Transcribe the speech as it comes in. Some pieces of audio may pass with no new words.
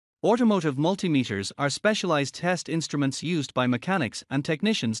Automotive multimeters are specialized test instruments used by mechanics and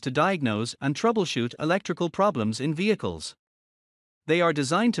technicians to diagnose and troubleshoot electrical problems in vehicles. They are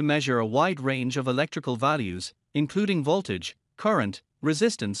designed to measure a wide range of electrical values, including voltage, current,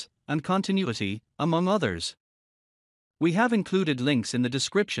 resistance, and continuity, among others. We have included links in the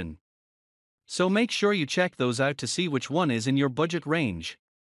description, so make sure you check those out to see which one is in your budget range.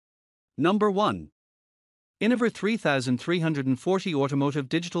 Number 1. Innova 3340 Automotive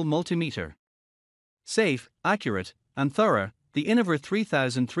Digital Multimeter. Safe, accurate, and thorough, the Innova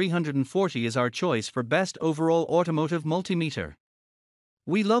 3340 is our choice for best overall automotive multimeter.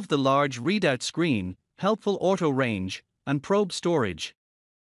 We love the large readout screen, helpful auto range, and probe storage.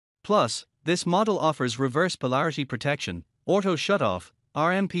 Plus, this model offers reverse polarity protection, auto shutoff,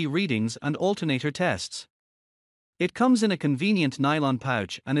 RMP readings, and alternator tests. It comes in a convenient nylon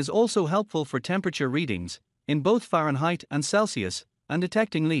pouch and is also helpful for temperature readings, in both Fahrenheit and Celsius, and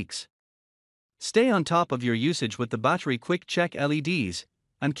detecting leaks. Stay on top of your usage with the battery quick check LEDs,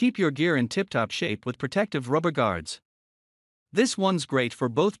 and keep your gear in tip-top shape with protective rubber guards. This one's great for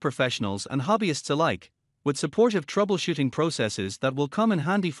both professionals and hobbyists alike, with supportive troubleshooting processes that will come in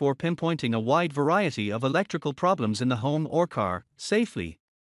handy for pinpointing a wide variety of electrical problems in the home or car, safely.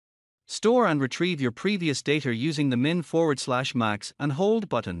 Store and retrieve your previous data using the min/max and hold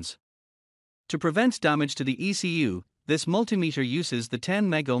buttons. To prevent damage to the ECU, this multimeter uses the 10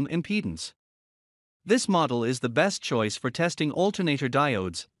 megohm impedance. This model is the best choice for testing alternator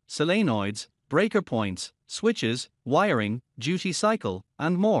diodes, solenoids, breaker points, switches, wiring, duty cycle,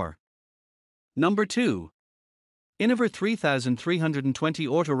 and more. Number 2. Innova 3320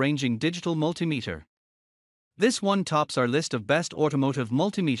 Auto Ranging Digital Multimeter. This one tops our list of best automotive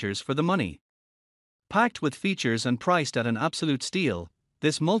multimeters for the money. Packed with features and priced at an absolute steal,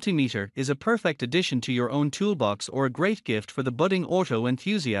 this multimeter is a perfect addition to your own toolbox or a great gift for the budding auto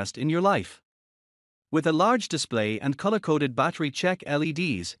enthusiast in your life. With a large display and color-coded battery check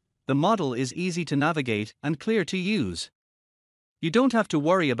LEDs, the model is easy to navigate and clear to use. You don't have to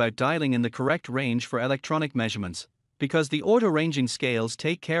worry about dialing in the correct range for electronic measurements, because the auto-ranging scales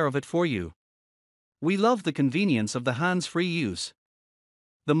take care of it for you. We love the convenience of the hands-free use.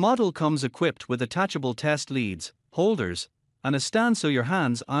 The model comes equipped with attachable test leads, holders, and a stand so your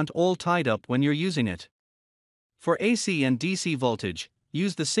hands aren't all tied up when you're using it. For AC and DC voltage,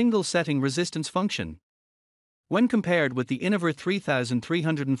 use the single setting resistance function. When compared with the Innova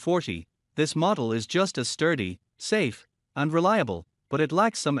 3340, this model is just as sturdy, safe, and reliable, but it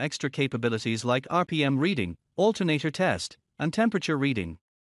lacks some extra capabilities like RPM reading, alternator test, and temperature reading.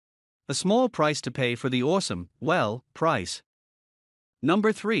 A small price to pay for the awesome, well, price.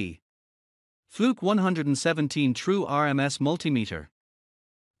 Number 3. Fluke 117 True RMS Multimeter.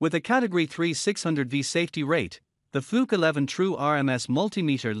 With a Category 3 600V safety rate, the Fluke 11 True RMS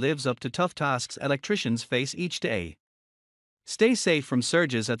Multimeter lives up to tough tasks electricians face each day. Stay safe from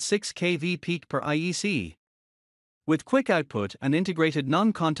surges at 6 kV peak per IEC. With quick output and integrated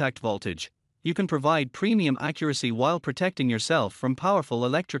non-contact voltage, you can provide premium accuracy while protecting yourself from powerful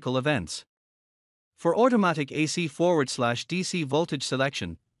electrical events. For automatic AC/DC voltage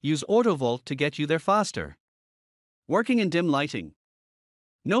selection, use AutoVolt to get you there faster. Working in dim lighting?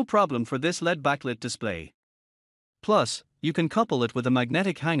 No problem for this LED backlit display. Plus, you can couple it with a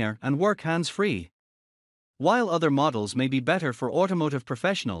magnetic hanger and work hands-free. While other models may be better for automotive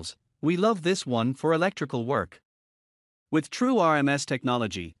professionals, we love this one for electrical work. With true RMS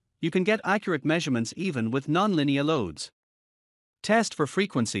technology, you can get accurate measurements even with non-linear loads. Test for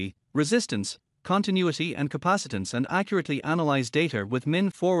frequency, resistance, continuity and capacitance and accurately analyze data with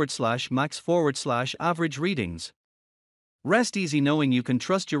min/max/average readings. Rest easy knowing you can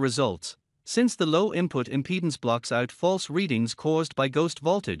trust your results, since the low input impedance blocks out false readings caused by ghost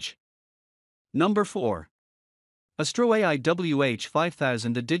voltage. Number 4. AstroAI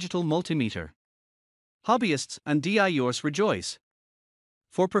WH5000 A Digital Multimeter. Hobbyists and DIYers rejoice.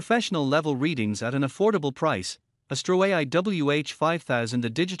 For professional level readings at an affordable price, AstroAI WH5000 A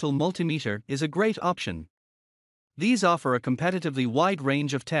Digital Multimeter is a great option. These offer a competitively wide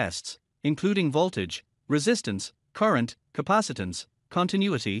range of tests, including voltage, resistance, current, capacitance,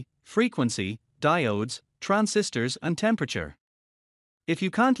 continuity, frequency, diodes, transistors, and temperature. If you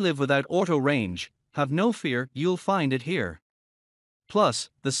can't live without auto range, have no fear, you'll find it here. Plus,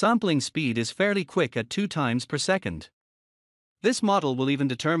 the sampling speed is fairly quick at 2 times per second. This model will even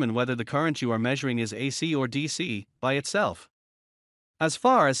determine whether the current you are measuring is AC or DC by itself. As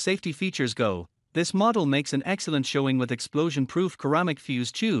far as safety features go, this model makes an excellent showing with explosion-proof ceramic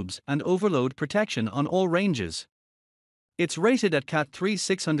fuse tubes and overload protection on all ranges. It's rated at Cat 3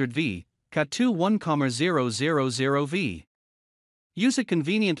 600V, Cat 2 1,000V. Use it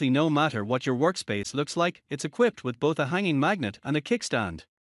conveniently no matter what your workspace looks like. It's equipped with both a hanging magnet and a kickstand.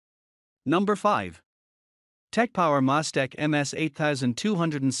 Number 5. Tekpower Mastech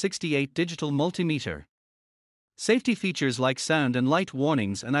MS8268 Digital Multimeter. Safety features like sound and light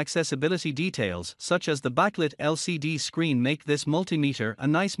warnings and accessibility details such as the backlit LCD screen make this multimeter a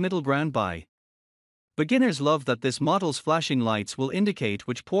nice middle ground buy. Beginners love that this model's flashing lights will indicate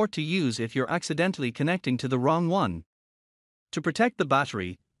which port to use if you're accidentally connecting to the wrong one. To protect the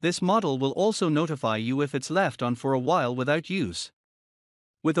battery, this model will also notify you if it's left on for a while without use.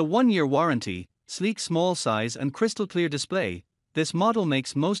 With a 1-year warranty, sleek small size and crystal clear display, this model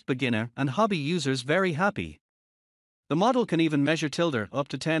makes most beginner and hobby users very happy. The model can even measure tilde up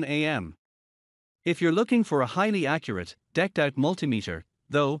to 10 am. If you're looking for a highly accurate, decked-out multimeter,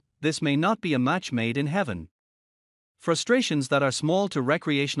 though, this may not be a match made in heaven. Frustrations that are small to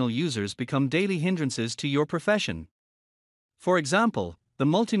recreational users become daily hindrances to your profession. For example, the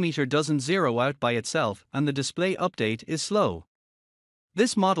multimeter doesn't zero out by itself and the display update is slow.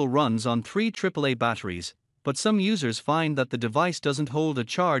 This model runs on 3 AAA batteries, but some users find that the device doesn't hold a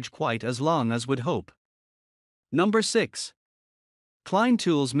charge quite as long as would hope. Number 6. Klein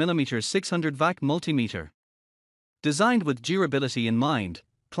Tools Millimeter 600 VAC Multimeter. Designed with durability in mind,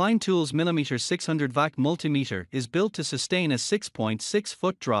 Klein Tools Millimeter 600 VAC Multimeter is built to sustain a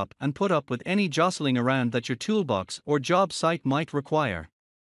 6.6-foot drop and put up with any jostling around that your toolbox or job site might require.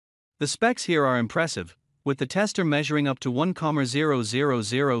 The specs here are impressive, with the tester measuring up to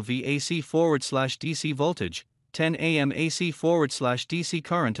 1,000 VAC/DC voltage, 10 am AC/DC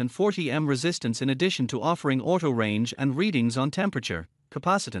current and 40 m resistance, in addition to offering auto range and readings on temperature,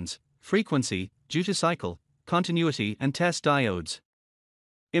 capacitance, frequency, duty cycle, continuity and test diodes.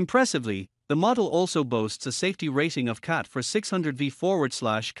 Impressively, the model also boasts a safety rating of CAT for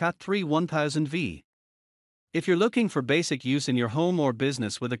 600V/CAT3 1000V. If you're looking for basic use in your home or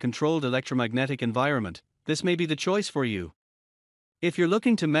business with a controlled electromagnetic environment, this may be the choice for you. If you're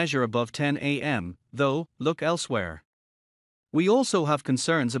looking to measure above 10 am, though, look elsewhere. We also have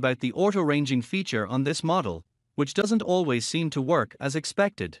concerns about the auto-ranging feature on this model, which doesn't always seem to work as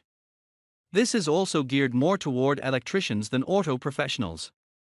expected. This is also geared more toward electricians than auto professionals.